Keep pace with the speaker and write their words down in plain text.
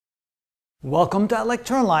Welcome to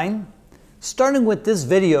lecture-online. Starting with this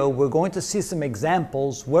video, we're going to see some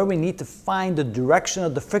examples where we need to find the direction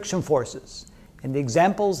of the friction forces. And the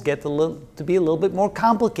examples get to be a little bit more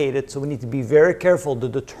complicated, so we need to be very careful to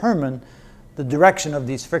determine the direction of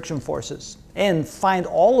these friction forces and find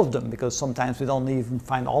all of them, because sometimes we don't even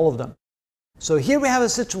find all of them. So here we have a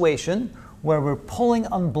situation where we're pulling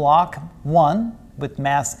on block 1 with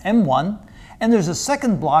mass m1, and there's a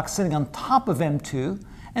second block sitting on top of m2,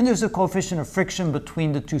 and there's a coefficient of friction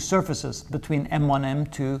between the two surfaces, between m1 and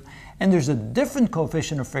m2, and there's a different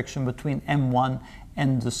coefficient of friction between m1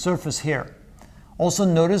 and the surface here. Also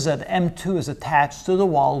notice that m2 is attached to the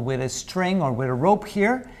wall with a string or with a rope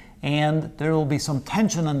here, and there will be some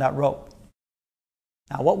tension on that rope.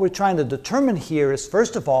 Now what we're trying to determine here is,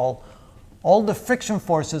 first of all the friction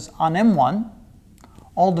forces on m1,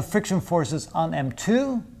 all the friction forces on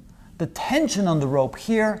m2, the tension on the rope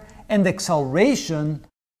here, and the acceleration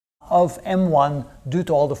of m1 due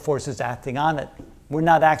to all the forces acting on it. We're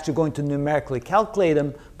not actually going to numerically calculate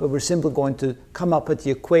them, but we're simply going to come up with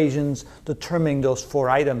the equations determining those four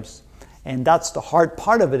items. And that's the hard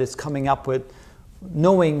part of it, is coming up with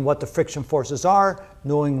knowing what the friction forces are,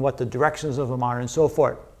 knowing what the directions of them are, and so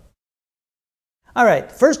forth. All right,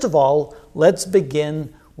 first of all, let's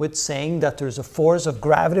begin with saying that there's a force of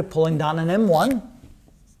gravity pulling down on m1.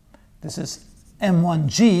 This is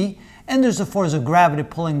m1g. And there's a force of gravity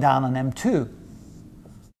pulling down on m2.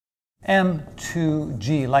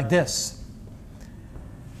 m2g, like this.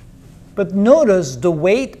 But notice the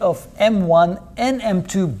weight of m1 and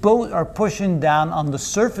m2 both are pushing down on the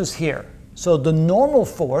surface here. So the normal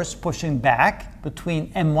force pushing back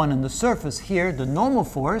between m1 and the surface here, the normal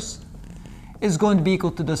force, is going to be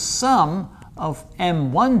equal to the sum of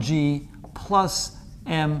m1g plus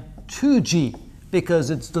m2g. Because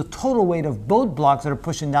it's the total weight of both blocks that are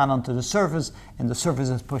pushing down onto the surface, and the surface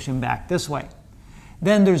is pushing back this way.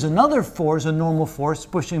 Then there's another force, a normal force,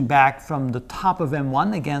 pushing back from the top of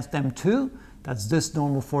m1 against m2. That's this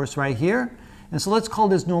normal force right here. And so let's call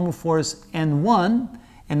this normal force n1,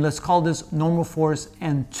 and let's call this normal force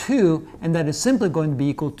n2, and that is simply going to be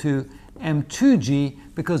equal to m2g,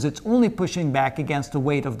 because it's only pushing back against the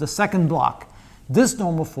weight of the second block. This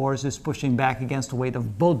normal force is pushing back against the weight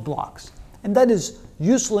of both blocks. And that is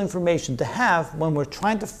useful information to have when we're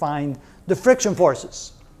trying to find the friction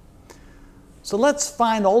forces. So let's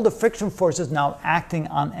find all the friction forces now acting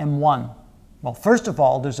on m1. Well, first of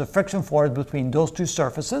all, there's a friction force between those two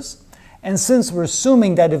surfaces. And since we're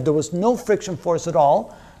assuming that if there was no friction force at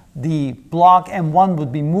all, the block m1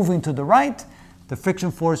 would be moving to the right, the friction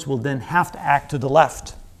force will then have to act to the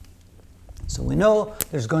left. So we know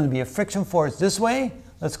there's going to be a friction force this way.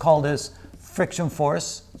 Let's call this friction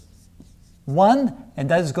force 1, and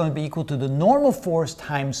that is going to be equal to the normal force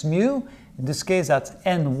times mu. In this case, that's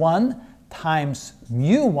n1 times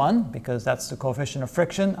mu1, because that's the coefficient of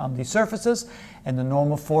friction on these surfaces, and the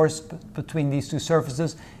normal force between these two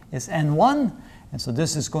surfaces is n1, and so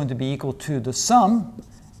this is going to be equal to the sum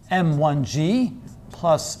m1g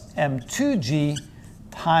plus m2g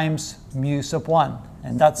times mu sub 1,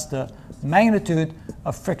 and that's the magnitude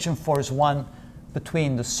of friction force 1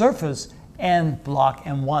 between the surface and block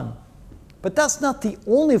m1. But that's not the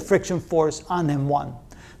only friction force on m1.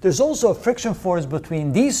 There's also a friction force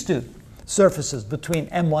between these two surfaces, between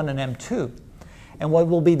m1 and m2. And what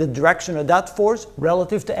will be the direction of that force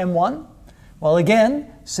relative to m1? Well,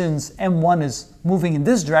 again, since m1 is moving in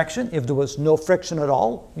this direction, if there was no friction at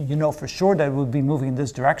all, you know for sure that it would be moving in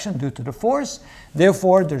this direction due to the force.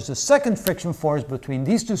 Therefore, there's a second friction force between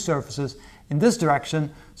these two surfaces in this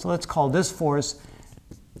direction. So let's call this force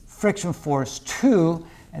friction force 2.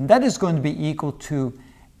 And that is going to be equal to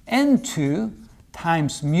n2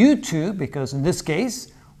 times mu2, because in this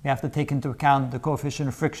case, we have to take into account the coefficient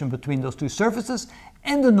of friction between those two surfaces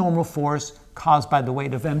and the normal force caused by the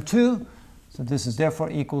weight of m2. So this is therefore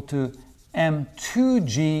equal to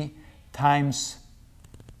m2g times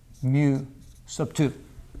mu sub 2.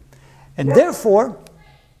 And therefore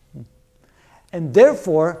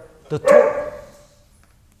the total...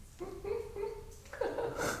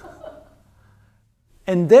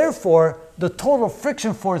 And therefore, the total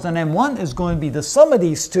friction force on m1 is going to be the sum of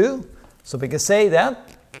these two. So we can say that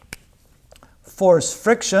force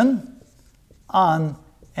friction on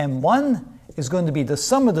m1 is going to be the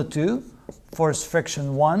sum of the two, force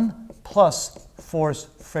friction 1 plus force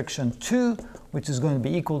friction 2, which is going to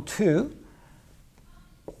be equal to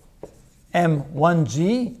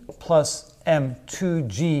m1g plus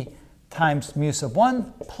m2g times mu sub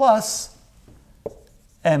 1 plus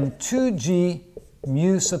m2g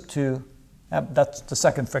mu sub 2, that's the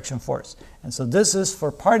second friction force. And so this is,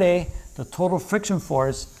 for part A, the total friction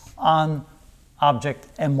force on object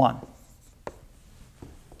M1.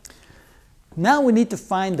 Now we need to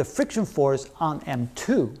find the friction force on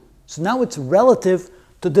M2. So now it's relative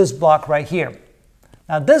to this block right here.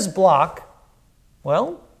 Now this block,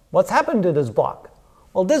 well, what's happened to this block?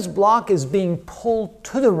 Well, this block is being pulled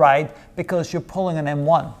to the right because you're pulling an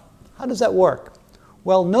M1. How does that work?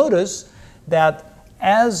 Well, notice that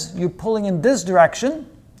as you're pulling in this direction,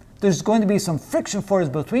 there's going to be some friction force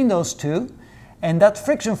between those two, and that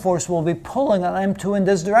friction force will be pulling on M2 in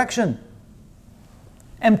this direction.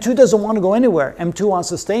 M2 doesn't want to go anywhere. M2 wants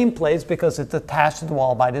to stay in place because it's attached to the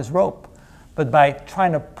wall by this rope. But by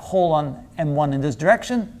trying to pull on M1 in this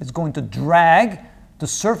direction, it's going to drag the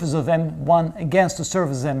surface of M1 against the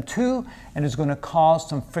surface of M2, and it's going to cause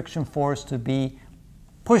some friction force to be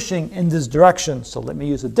pushing in this direction. So let me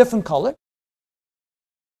use a different color.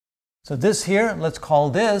 So this here, let's call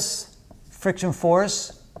this friction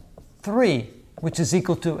force 3, which is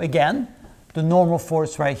equal to, again, the normal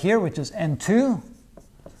force right here, which is N2,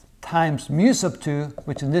 times mu sub 2,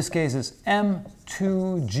 which in this case is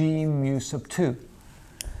M2G mu sub 2.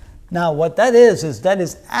 Now what that is that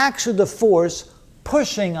is actually the force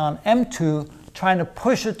pushing on M2, trying to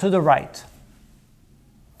push it to the right.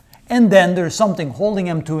 And then there's something holding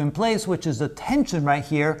M2 in place, which is the tension right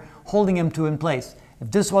here holding M2 in place.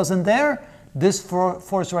 If this wasn't there, this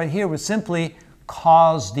force right here would simply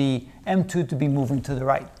cause the M2 to be moving to the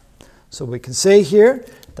right. So we can say here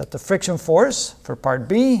that the friction force for part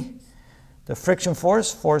B, the friction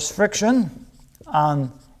force, force friction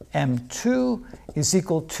on M2 is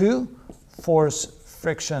equal to force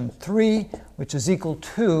friction 3, which is equal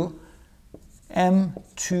to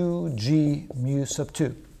M2G mu sub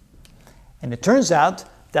 2. And it turns out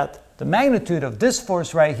that the magnitude of this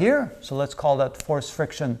force right here, so let's call that force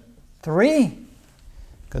friction 3,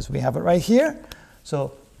 because we have it right here.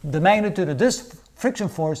 So the magnitude of this friction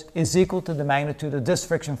force is equal to the magnitude of this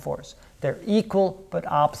friction force. They're equal but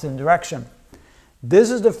opposite in direction. This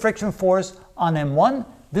is the friction force on M1.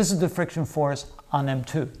 This is the friction force on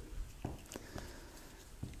M2.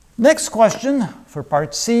 Next question, for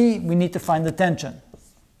part C, we need to find the tension.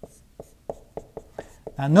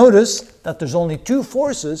 Now notice that there's only two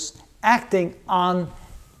forces acting on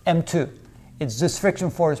M2. It's this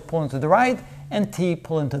friction force pulling to the right and T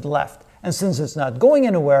pulling to the left. And since it's not going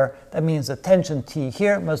anywhere, that means the tension T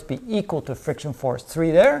here must be equal to friction force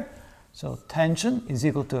 3 there. So tension is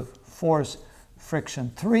equal to force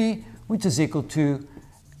friction 3, which is equal to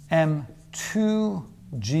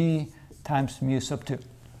M2G times mu sub 2.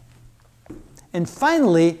 And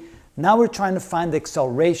finally, now we're trying to find the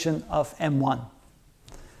acceleration of M1.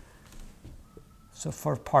 So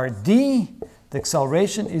for part D, the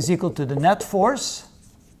acceleration is equal to the net force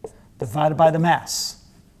divided by the mass.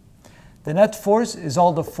 The net force is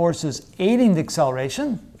all the forces aiding the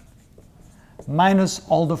acceleration minus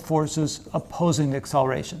all the forces opposing the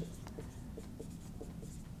acceleration.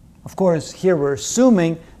 Of course, here we're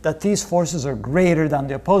assuming that these forces are greater than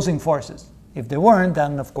the opposing forces. If they weren't,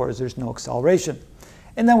 then of course there's no acceleration.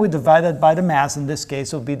 And then we divide that by the mass. In this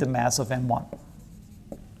case, it will be the mass of M1.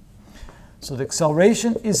 So the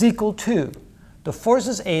acceleration is equal to the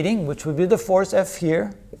forces aiding, which would be the force F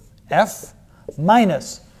here, F,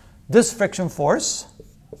 minus this friction force,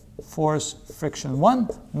 force friction 1,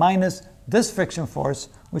 minus this friction force,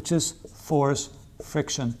 which is force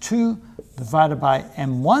friction 2, divided by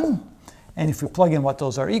M1. And if we plug in what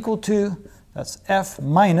those are equal to, that's F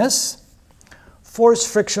minus force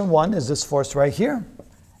friction 1 is this force right here,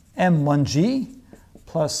 M1G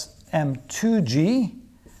plus M2G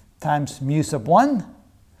times mu sub 1,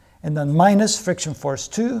 and then minus friction force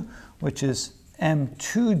 2, which is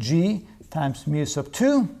M2G times mu sub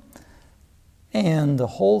 2, and the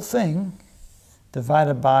whole thing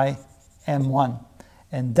divided by M1.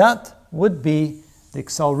 And that would be the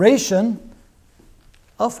acceleration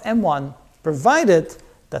of M1, provided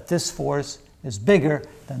that this force is bigger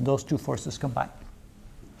than those two forces combined.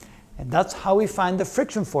 And that's how we find the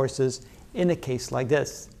friction forces in a case like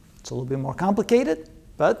this. It's a little bit more complicated,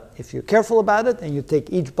 but if you're careful about it and you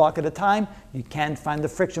take each block at a time, you can find the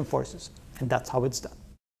friction forces. And that's how it's done.